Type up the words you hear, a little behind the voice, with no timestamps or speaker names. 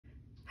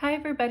Hi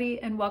everybody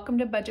and welcome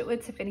to Budget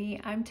with Tiffany.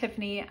 I'm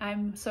Tiffany.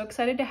 I'm so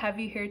excited to have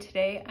you here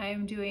today.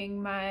 I'm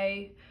doing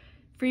my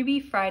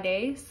Freebie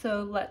Friday,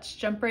 so let's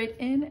jump right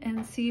in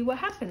and see what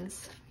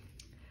happens.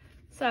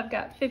 So I've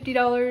got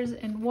 $50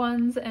 in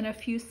ones and a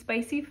few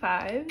spicy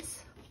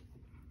fives.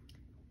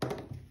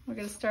 We're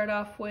gonna start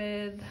off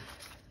with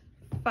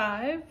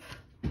 5,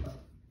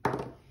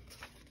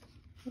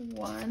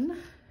 1,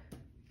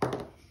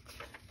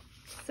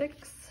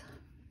 6,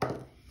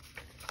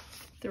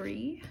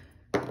 3,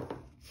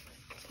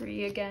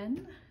 3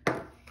 again,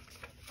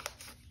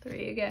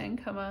 3 again,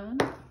 come on,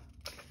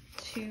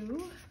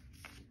 2,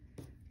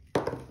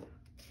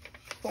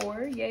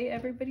 4, yay,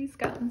 everybody's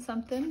gotten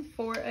something,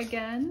 4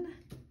 again,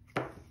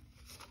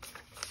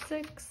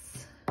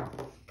 6,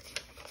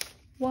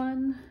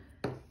 1,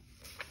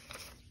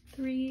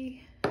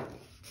 3,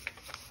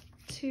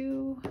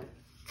 2,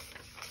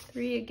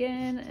 3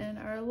 again, and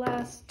our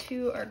last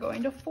 2 are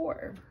going to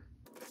 4.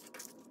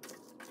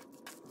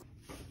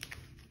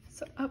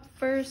 So up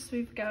first,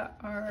 we've got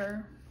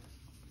our,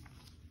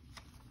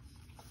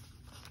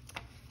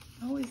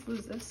 I always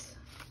lose this.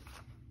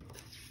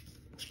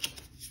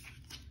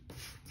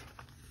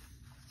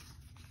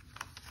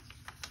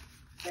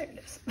 There it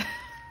is. I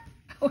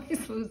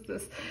always lose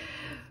this.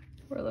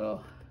 We're a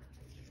little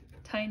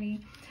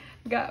tiny.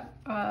 We got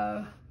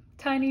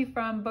Tiny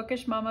from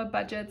Bookish Mama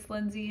Budgets,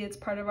 Lindsay. It's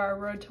part of our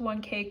Road to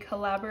 1K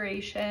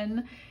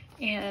collaboration.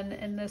 And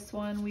in this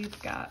one, we've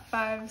got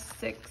 5,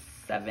 6,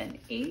 7,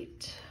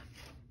 8.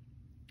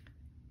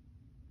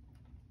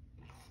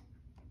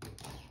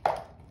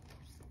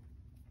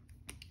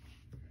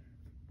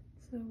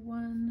 So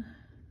 1,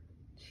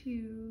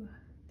 2,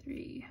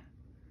 3,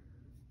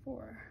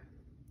 4,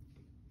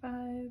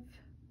 5.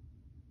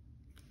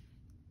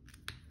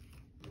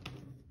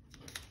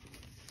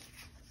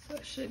 So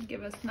it should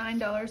give us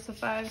 $9. So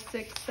 5,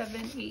 6,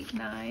 7, 8,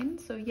 9.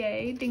 So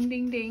yay, ding,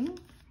 ding, ding.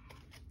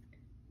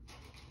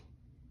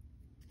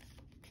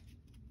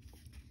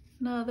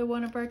 Another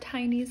one of our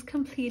tinies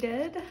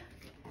completed.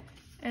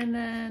 And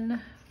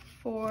then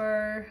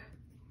for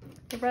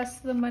the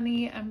rest of the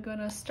money, I'm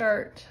gonna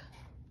start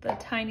the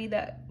tiny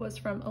that was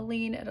from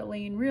Aline at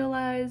Aline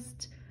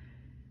Realized.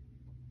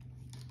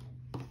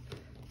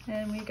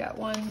 And we got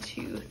 1,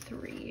 2,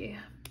 3.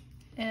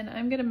 And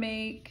I'm gonna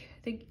make,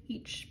 I think,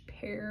 each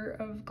pair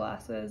of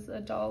glasses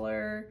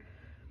 $1.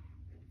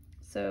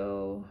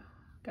 So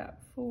got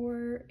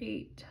 4,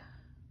 8,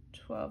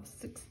 12,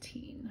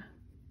 16.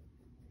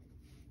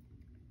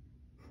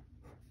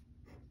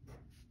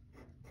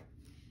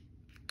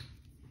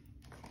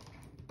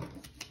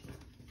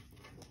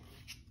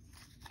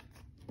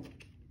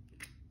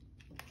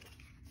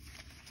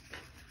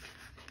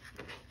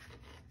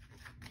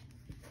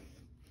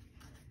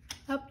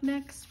 Up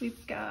next,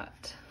 we've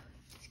got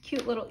this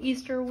cute little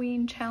Easter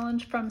ween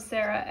challenge from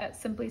Sarah at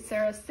Simply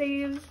Sarah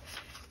Saves.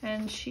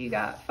 And she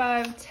got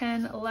 5,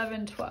 10,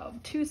 11,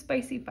 12, 2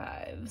 spicy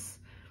 5s.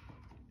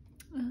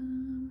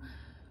 I'll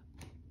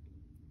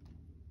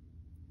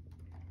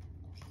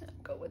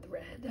go with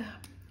red.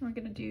 We're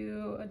gonna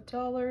do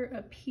 $1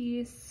 a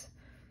piece.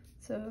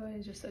 So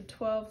I just said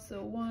 12,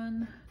 so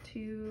 1,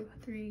 2,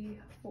 3,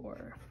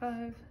 4,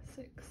 5,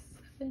 6,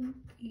 7,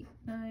 8,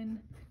 9,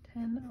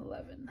 10,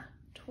 11.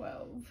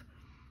 12.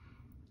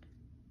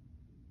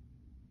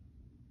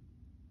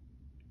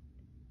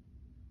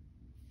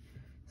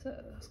 So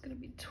it's going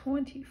to be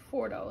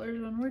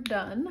 $24 when we're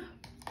done.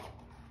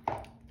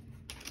 Let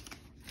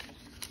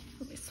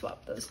me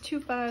swap those 2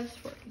 5s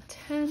for a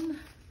 10.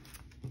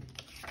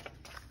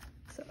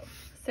 So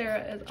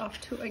Sarah is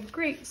off to a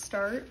great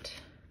start.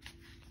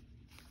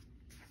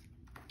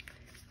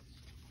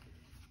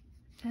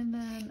 And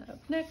then up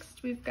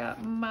next, we've got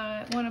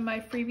one of my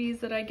freebies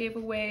that I gave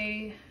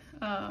away.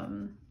 I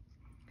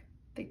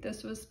think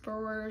this was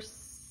for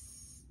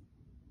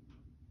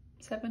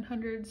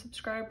 700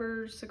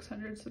 subscribers,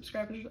 600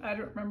 subscribers. I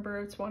don't remember.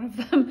 It's one of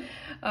them.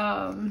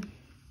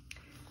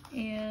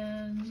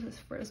 And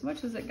for as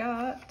much as it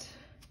got,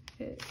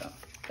 oh,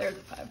 there's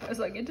a 5. I was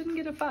like, it didn't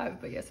get a 5,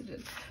 but yes, it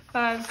did.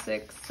 5,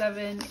 6,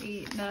 7,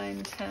 8,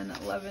 9, 10,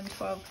 11,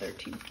 12,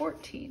 13,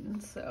 14.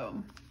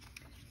 So.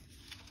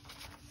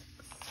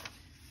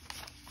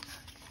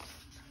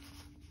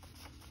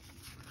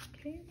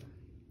 Okay.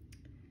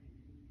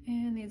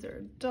 And these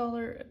are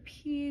 $1 a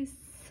piece.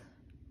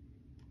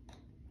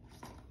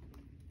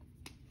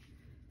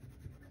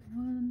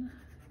 1,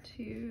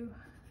 2,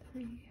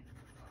 3, 4,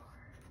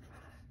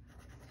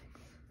 5,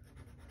 6,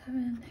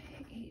 7,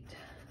 8,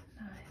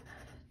 9,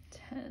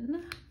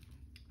 10.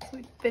 So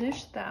we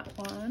finished that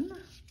one.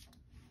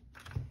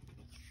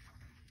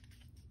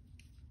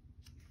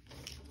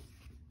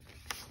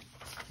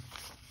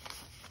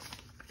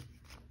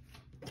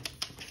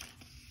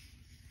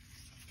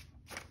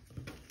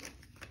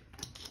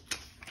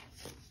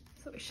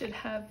 We should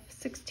have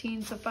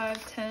 16, so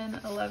 5,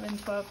 10, 11,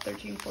 12,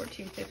 13,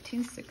 14,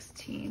 15,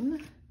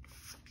 16.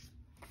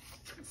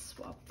 Let's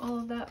swap all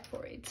of that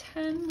for a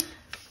 10.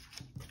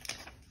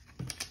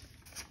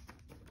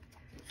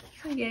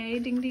 Yay,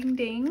 ding, ding,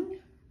 ding.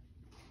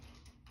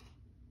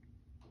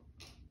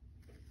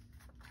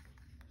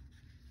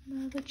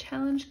 Another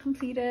challenge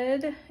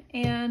completed.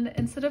 And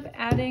instead of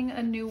adding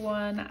a new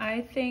one,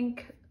 I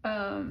think,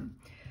 so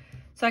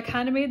I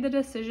kind of made the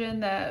decision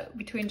that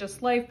between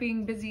just life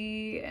being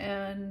busy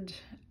and,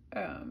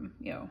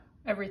 you know,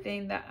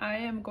 everything, that I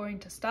am going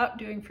to stop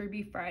doing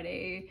Freebie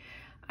Friday.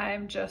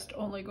 I'm just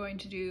only going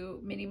to do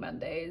Mini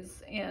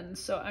Mondays. And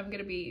so I'm going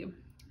to be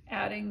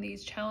adding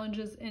these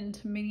challenges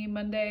into Mini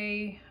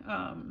Monday.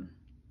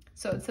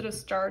 So instead of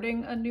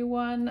starting a new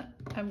one,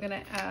 I'm going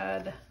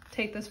to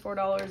take this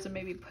 $4 and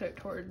maybe put it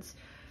towards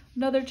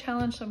another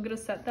challenge. So I'm going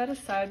to set that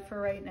aside for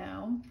right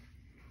now.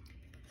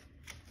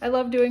 I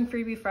love doing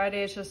Freebie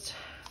Friday. It's just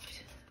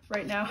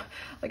right now,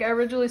 like I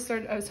was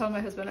telling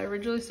my husband, I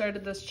originally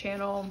started this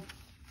channel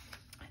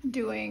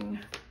doing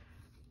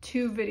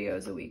 2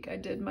 videos a week. I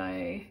did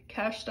my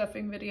cash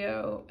stuffing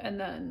video and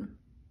then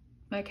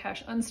my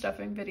cash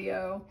unstuffing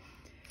video.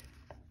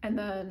 And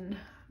then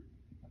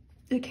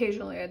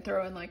occasionally I'd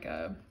throw in like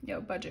a, you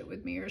know, budget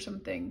with me or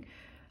something.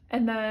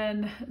 And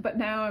then, but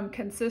now I'm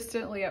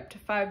consistently up to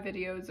 5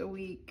 videos a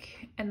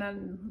week. And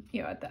then,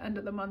 you know, at the end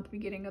of the month,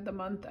 beginning of the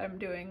month, I'm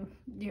doing,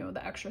 you know,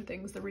 the extra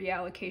things, the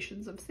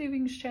reallocations of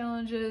savings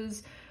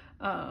challenges,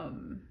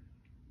 the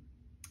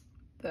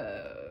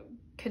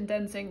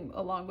condensing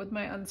along with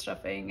my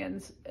unstuffing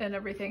and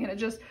everything. And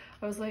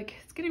I was like,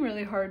 it's getting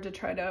really hard to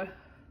try to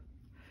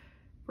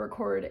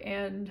record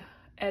and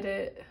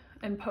edit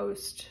and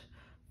post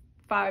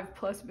 5+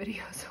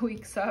 videos a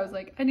week. So I was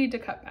like, I need to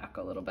cut back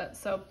a little bit.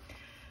 So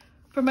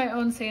for my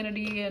own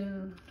sanity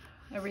and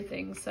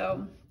everything.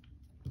 So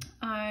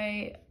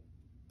I'm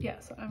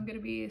going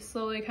to be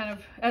slowly kind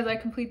of, as I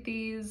complete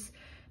these,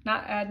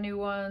 not add new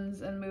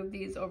ones and move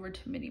these over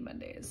to Mini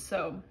Mondays.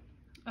 So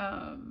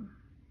gonna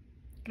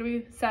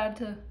be sad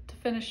to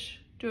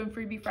finish doing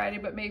Freebie Friday,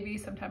 but maybe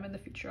sometime in the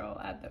future I'll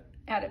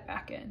add it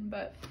back in.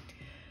 But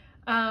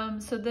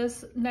so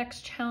this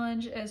next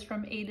challenge is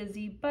from A to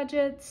Z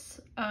Budgets,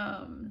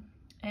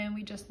 and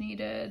we just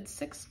needed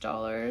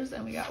 $6,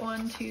 and we got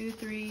 1, 2,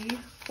 3,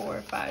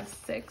 4, 5,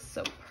 6,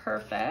 so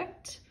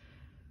perfect.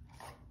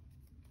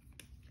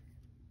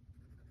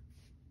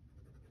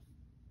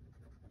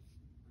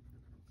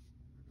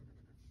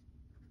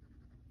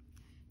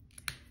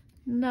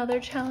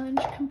 Another challenge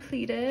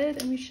completed,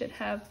 and we should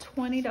have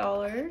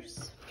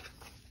 $20.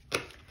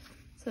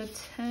 So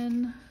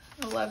 10,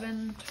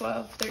 11,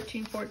 12,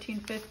 13, 14,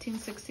 15,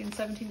 16,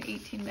 17,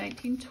 18,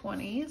 19,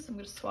 20. So I'm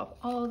going to swap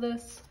all of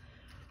this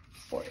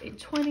for a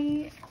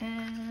 20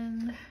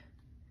 and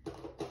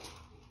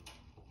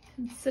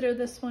consider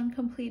this one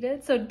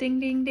completed. So ding,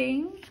 ding,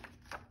 ding.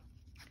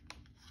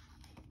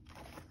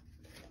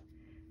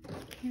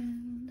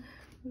 And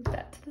move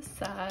that to the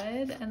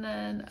side. And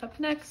then up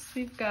next,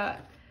 we've got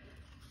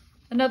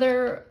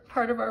another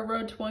part of our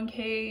Road to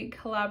 1K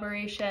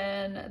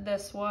collaboration.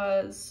 This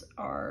was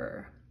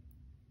our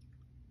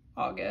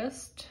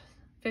August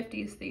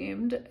 50s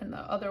themed, and the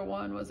other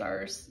one was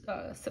our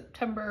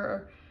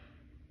September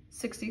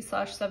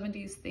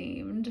 60/70s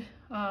themed.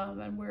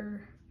 And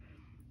we're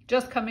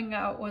just coming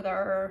out with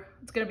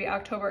it's gonna be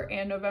October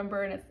and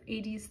November, and it's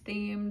 80s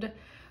themed.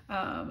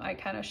 I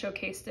kind of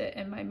showcased it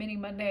in my Mini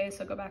Monday,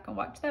 so go back and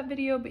watch that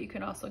video, but you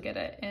can also get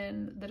it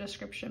in the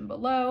description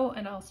below,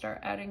 and I'll start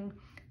adding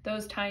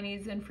those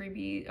tinies and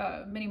freebie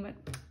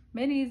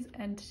minis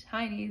and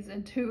tinies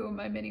into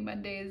my Mini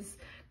Mondays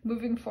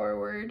moving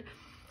forward.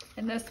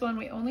 And this one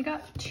we only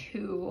got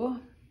 2,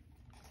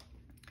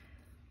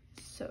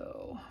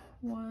 so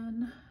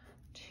 1,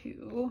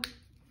 2,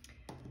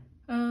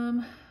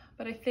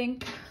 but I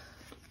think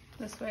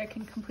this way I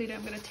can complete it.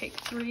 I'm going to take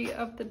 3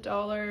 of the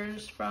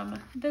dollars from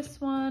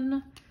this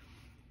one,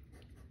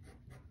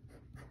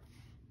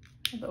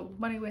 the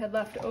money we had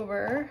left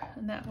over,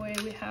 and that way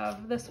we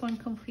have this one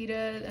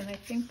completed, and I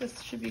think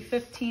this should be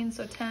 15,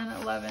 so 10,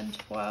 11,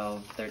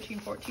 12, 13,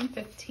 14,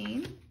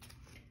 15.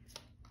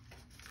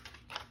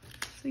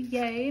 So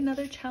yay,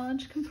 another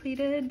challenge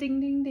completed,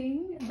 ding, ding,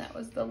 ding. And that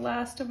was the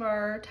last of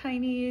our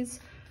tinies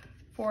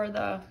for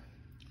the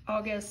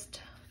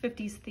August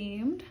 50s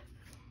themed.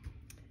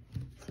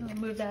 So I'll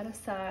move that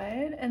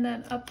aside. And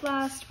then up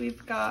last,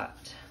 we've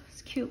got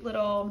this cute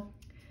little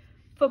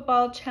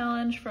football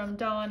challenge from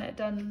Dawn at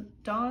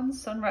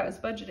Dawn's Sunrise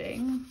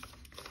Budgeting.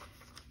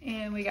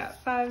 And we got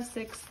 5,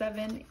 6,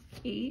 7,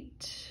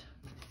 8.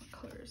 What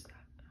color is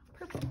that?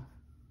 Purple.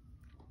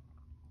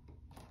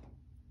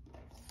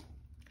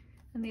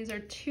 And these are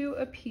 2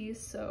 a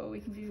piece, so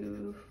we can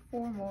do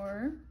 4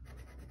 more.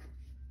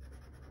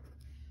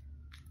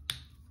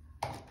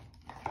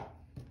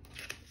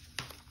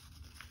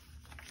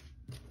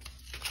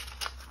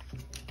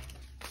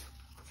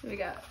 So we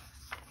got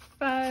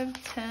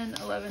 5, 10,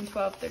 11,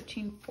 12,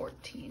 13,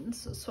 14.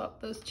 So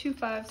swap those 2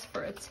 5s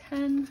for a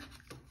 10.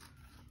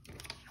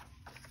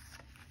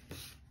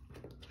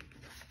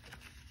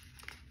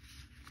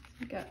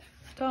 We got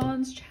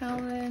Dawn's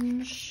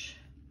challenge,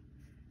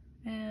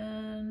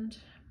 and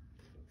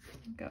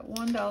I've got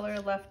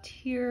 $1 left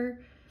here.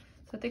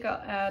 So I think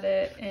I'll add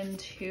it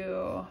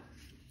into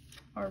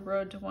our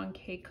Road to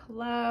 1K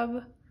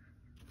collab.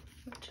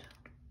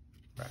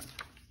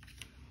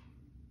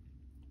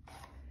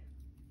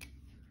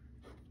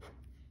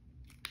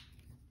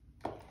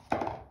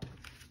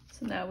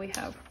 Now we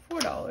have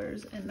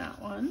 $4 in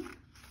that one.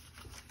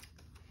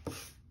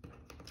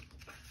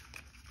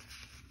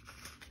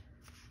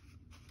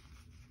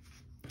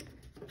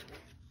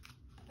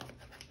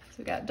 So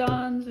we got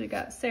Dawn's, we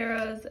got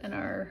Sarah's, and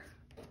our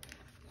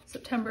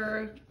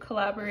September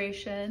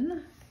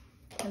collaboration.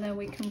 And then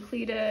we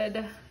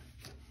completed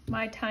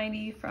My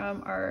Tiny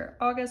from our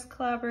August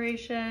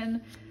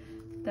collaboration,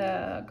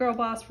 the Girl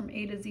Boss from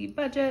A to Z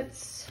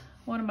Budgets,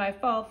 one of my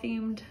fall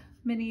themed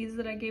minis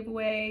that I gave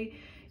away,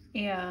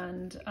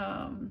 and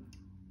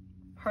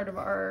part of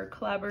our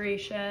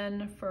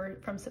collaboration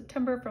from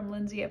September from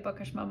Lindsay at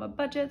Bookish Mama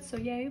Budget. So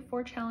yay,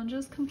 4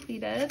 challenges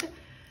completed.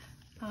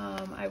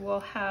 I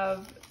will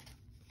have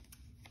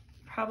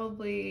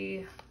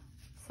probably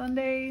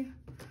Sunday,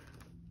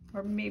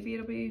 or maybe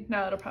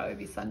it'll probably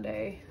be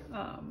Sunday,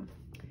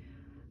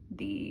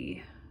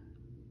 the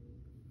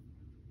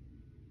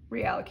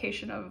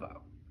reallocation of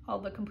all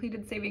the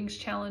completed savings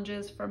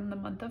challenges from the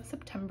month of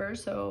September,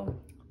 so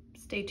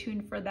stay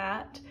tuned for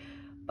that.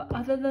 But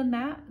other than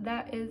that,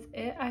 that is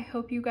it. I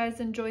hope you guys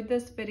enjoyed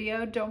this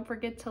video. Don't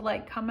forget to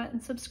like, comment,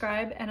 and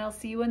subscribe, and I'll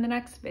see you in the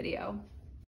next video.